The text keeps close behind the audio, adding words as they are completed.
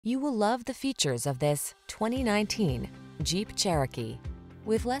You will love the features of this 2019 Jeep Cherokee.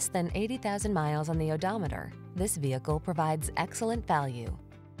 With less than 80,000 miles on the odometer, this vehicle provides excellent value.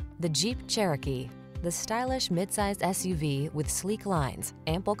 The Jeep Cherokee, the stylish midsize SUV with sleek lines,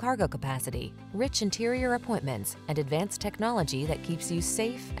 ample cargo capacity, rich interior appointments, and advanced technology that keeps you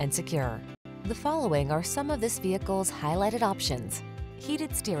safe and secure. The following are some of this vehicle's highlighted options: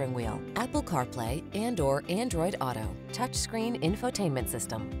 heated steering wheel, Apple CarPlay and/or Android Auto, touchscreen infotainment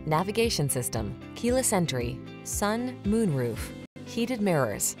system, navigation system, keyless entry, sun, moonroof, heated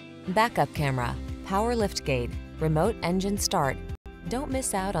mirrors, backup camera, power liftgate, remote engine start. Don't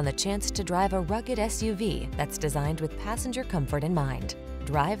miss out on the chance to drive a rugged SUV that's designed with passenger comfort in mind.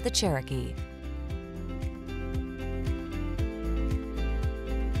 Drive the Cherokee.